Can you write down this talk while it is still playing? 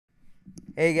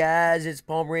Hey guys, it's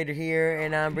Palmerater here,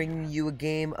 and I'm bringing you a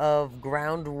game of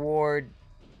Ground War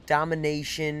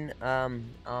Domination.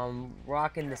 I'm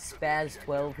rocking the Spaz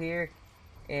 12 here,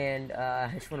 and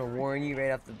I just want to warn you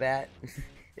right off the bat.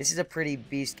 This is a pretty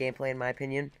beast gameplay in my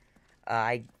opinion.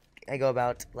 I go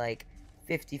about like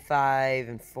 55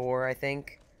 and 4, I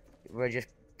think. We're just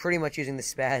pretty much using the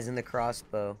Spaz and the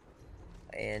crossbow,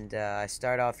 and I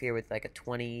start off here with like a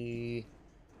 22,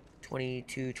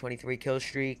 23 kill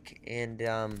streak, and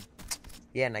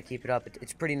yeah, and I keep it up.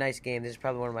 It's a pretty nice game. This is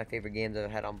probably one of my favorite games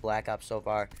I've had on Black Ops so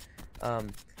far. Um,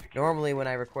 Normally when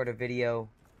I record a video,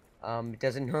 it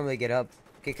doesn't normally get up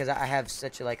because I have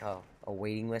such a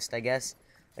waiting list, I guess.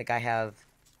 Like I have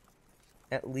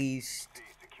at least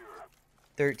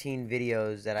 13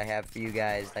 videos that I have for you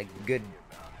guys, like good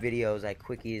videos, like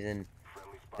quickies, and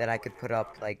that I could put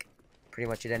up like pretty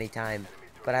much at any time.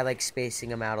 But I like spacing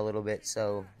them out a little bit,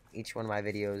 so each one of my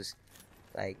videos,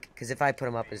 like, because if I put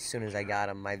them up as soon as I got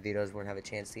them, my videos wouldn't have a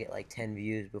chance to get like 10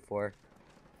 views before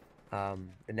the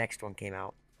next one came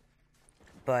out.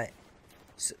 But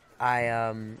so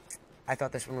I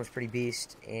thought this one was pretty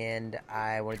beast, and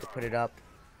I wanted to put it up,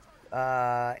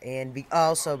 and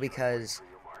also because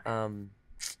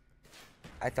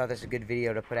I thought this was a good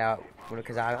video to put out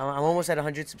because I'm almost at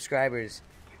 100 subscribers.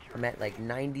 I'm at like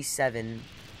 97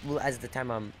 as the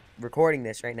time I'm recording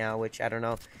this right now, which I don't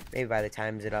know. Maybe by the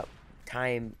time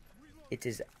it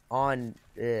is on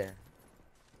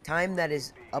time that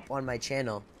is up on my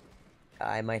channel,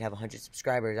 I might have 100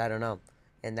 subscribers. I don't know,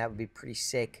 and that would be pretty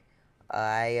sick.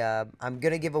 I'm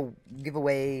gonna give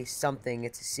away something.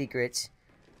 It's a secret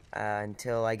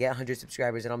until I get 100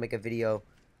 subscribers, and I'll make a video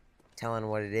telling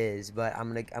what it is. But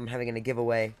I'm having a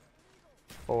giveaway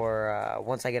for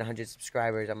once I get 100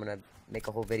 subscribers. I'm gonna make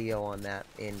a whole video on that,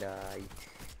 and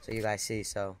so you guys see.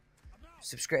 So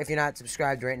subscribe if you're not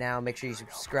subscribed right now. Make sure you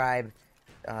subscribe.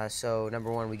 So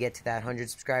number one, we get to that 100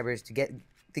 subscribers to get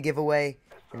the giveaway,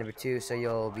 and number two, so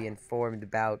you'll be informed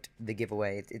about the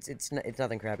giveaway. It's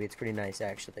nothing crappy. It's pretty nice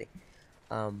actually,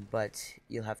 but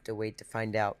you'll have to wait to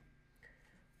find out.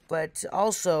 But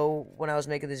also, when I was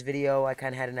making this video, I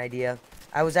kind of had an idea.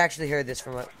 I was actually heard this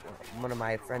from one of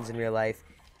my friends in real life.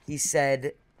 He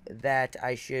said that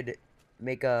I should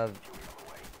make a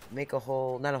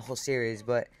whole, not a whole series,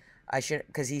 but I should,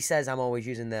 because he says I'm always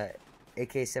using the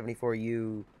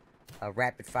AK-74U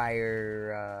rapid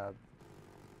fire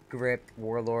grip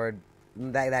warlord,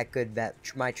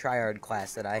 my triad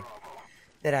class that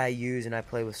I use and I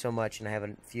play with so much, and I have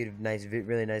a few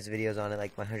really nice videos on it,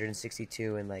 like my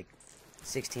 162 and like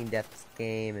 16 death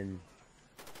game,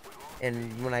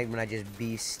 and when I just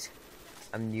beast,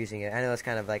 I'm using it. I know it's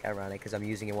kind of like ironic because I'm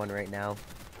using one right now,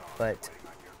 but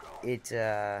it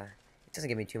doesn't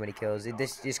give me too many kills.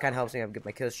 This just kind of helps me get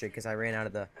my kill streak because I ran out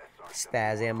of the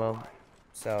Spaz ammo,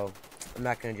 so I'm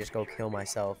not gonna just go kill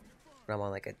myself when I'm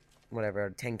on like a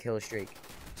 10 kill streak.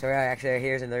 So actually,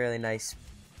 here's a really nice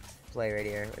play right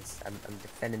here. I'm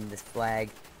defending this flag,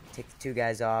 take the two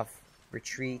guys off,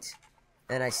 retreat,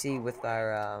 and I see with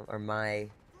my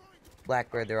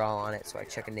Blackbird, they're all on it, so I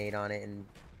chuck a nade on it and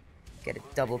get a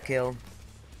double kill,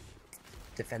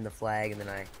 defend the flag, and then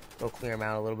I go clear them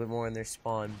out a little bit more in their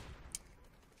spawn.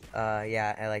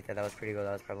 Yeah, I like that. That was pretty good.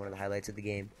 That was probably one of the highlights of the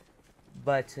game.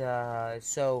 But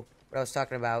so what I was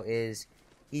talking about is,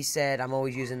 he said I'm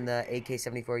always using the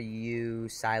AK-74U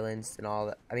silenced and all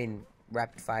that. I mean,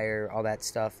 rapid fire, all that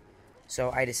stuff.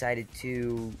 So I decided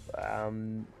to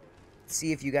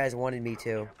see if you guys wanted me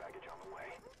to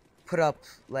put up,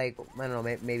 like, I don't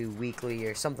know, maybe weekly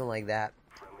or something like that,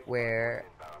 where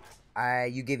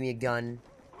you give me a gun,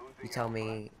 you tell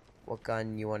me what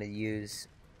gun you want to use,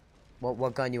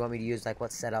 what gun you want me to use, like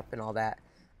what setup and all that.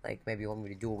 Like maybe you want me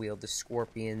to dual wield the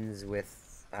Scorpions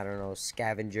with, I don't know,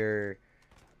 Scavenger,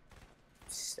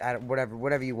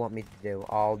 whatever you want me to do,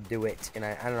 I'll do it. And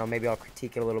I don't know, maybe I'll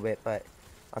critique it a little bit, but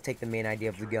I'll take the main idea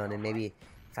of the gun, and maybe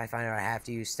if I find out I have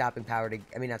to use stopping power to,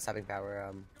 I mean not stopping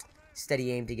power,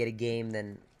 steady aim to get a game,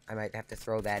 then I might have to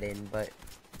throw that in. But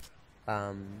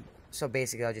so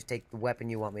basically I'll just take the weapon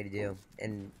you want me to do,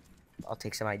 and I'll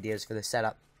take some ideas for the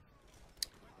setup,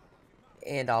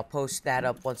 and I'll post that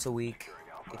up once a week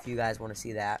if you guys want to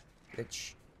see that.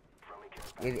 Which,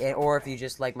 or if you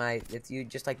just like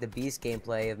the beast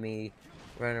gameplay of me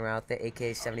running around the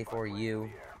AK-74U,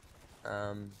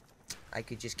 I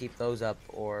could just keep those up,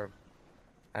 or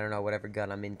I don't know, whatever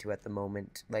gun I'm into at the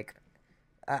moment. Like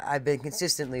I've been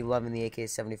consistently loving the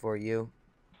AK-74U,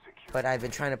 but I've been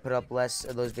trying to put up less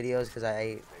of those videos because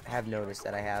I have noticed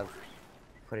that I have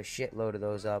put a shitload of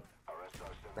those up.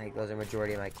 Like, those are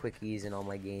majority of my quickies and all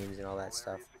my games and all that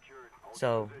stuff.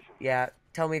 So, yeah,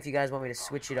 tell me if you guys want me to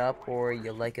switch it up or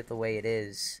you like it the way it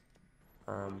is.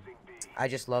 I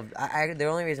just love. The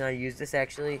only reason I use this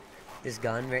actually, this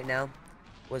gun right now,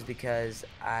 was because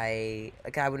I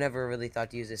would never really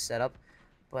thought to use this setup,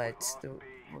 but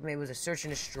maybe it was a search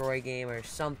and destroy game or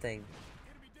something.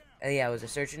 Yeah, it was a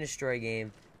search and destroy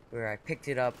game where I picked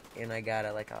it up and I got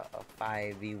a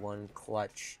 5v1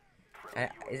 clutch.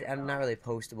 I'm not really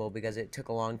postable because it took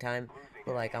a long time,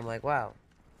 but like I'm like, wow,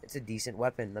 it's a decent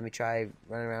weapon. Let me try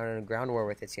running around in a ground war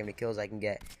with it, see how many kills I can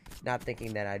get. Not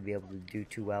thinking that I'd be able to do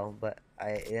too well, but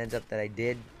it ends up that I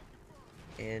did.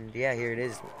 And yeah, here it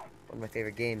is, one of my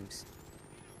favorite games.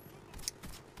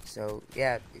 So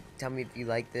yeah, tell me if you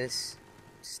like this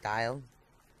style,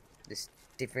 this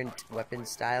different weapon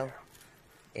style,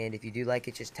 and if you do like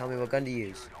it, just tell me what gun to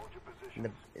use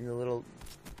in the little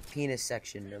penis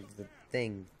section of the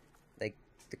thing, like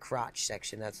the crotch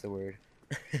section. That's the word.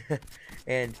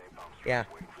 And yeah,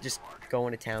 just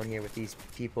going to town here with these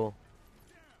people.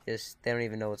 Just they don't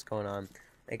even know what's going on.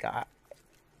 Like,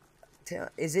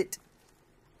 is it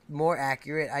more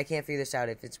accurate? I can't figure this out.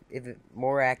 If it's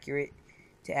more accurate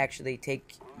to actually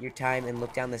take your time and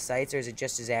look down the sights, or is it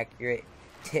just as accurate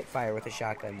to hip fire with a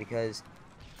shotgun? Because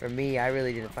for me, I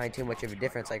really didn't find too much of a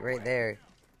difference. Like right there,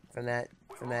 from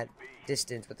that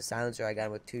distance with the silencer, I got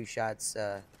him with 2 shots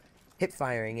hip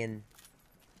firing, and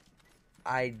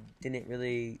I didn't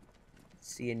really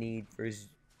see a need for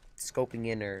scoping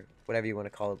in, or whatever you want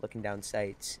to call it, looking down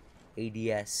sights,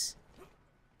 ADS.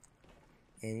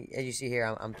 And as you see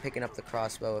here, I'm picking up the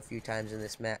crossbow a few times in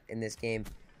this game.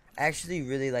 I actually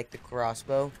really like the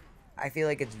crossbow. I feel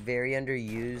like it's very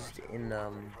underused in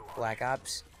Black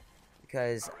Ops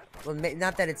because, well,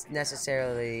 not that it's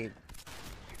necessarily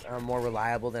more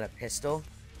reliable than a pistol,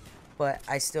 but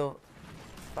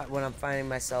when I'm finding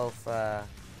myself, I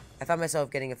found myself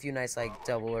getting a few nice like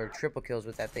double or triple kills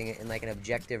with that thing in like an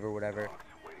objective or whatever,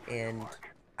 and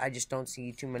I just don't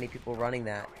see too many people running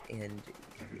that, and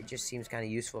it just seems kind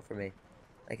of useful for me,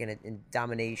 like in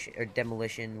domination or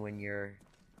demolition when you're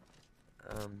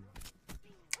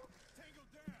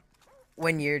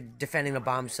defending a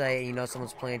bomb site and you know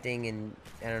someone's planting, and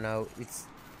I don't know, it's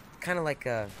kind of like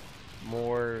a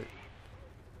more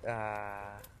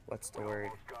what's the word?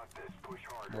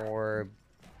 More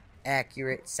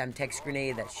accurate Semtex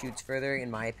grenade that shoots further, in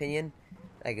my opinion.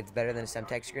 Like, it's better than a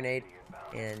Semtex grenade,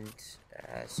 and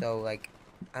so like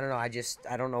I don't know. I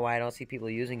don't know why I don't see people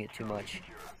using it too much.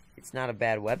 It's not a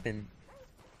bad weapon.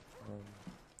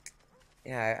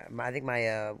 Yeah, I think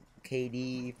my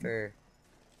KD for,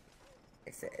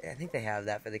 I think they have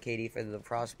that for the KD for the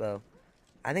crossbow.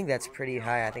 I think that's pretty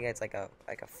high. I think it's like a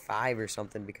 5 or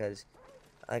something, because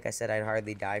like I said, I'd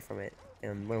hardly die from it.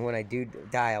 And when I do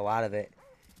die, a lot of it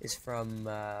is from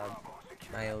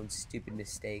my own stupid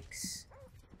mistakes.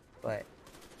 But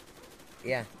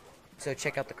yeah, so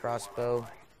check out the crossbow.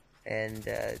 And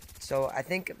so I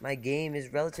think my game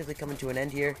is relatively coming to an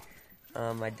end here.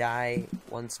 I die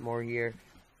once more here,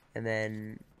 and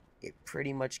then it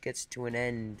pretty much gets to an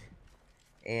end.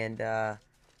 And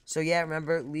so yeah,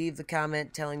 remember, leave the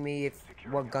comment telling me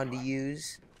what gun to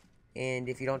use. And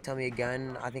if you don't tell me a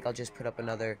gun, I think I'll just put up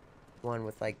another one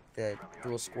with like the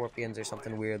dual scorpions or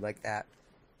something weird like that,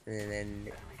 and then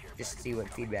just see what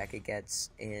feedback it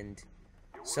gets. And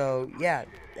so yeah,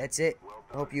 that's it.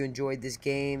 I hope you enjoyed this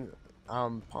game,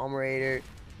 Palmerater,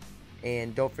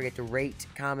 and don't forget to rate,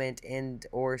 comment, and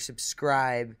or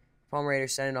subscribe. Palmerater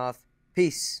signing off.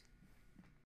 Peace.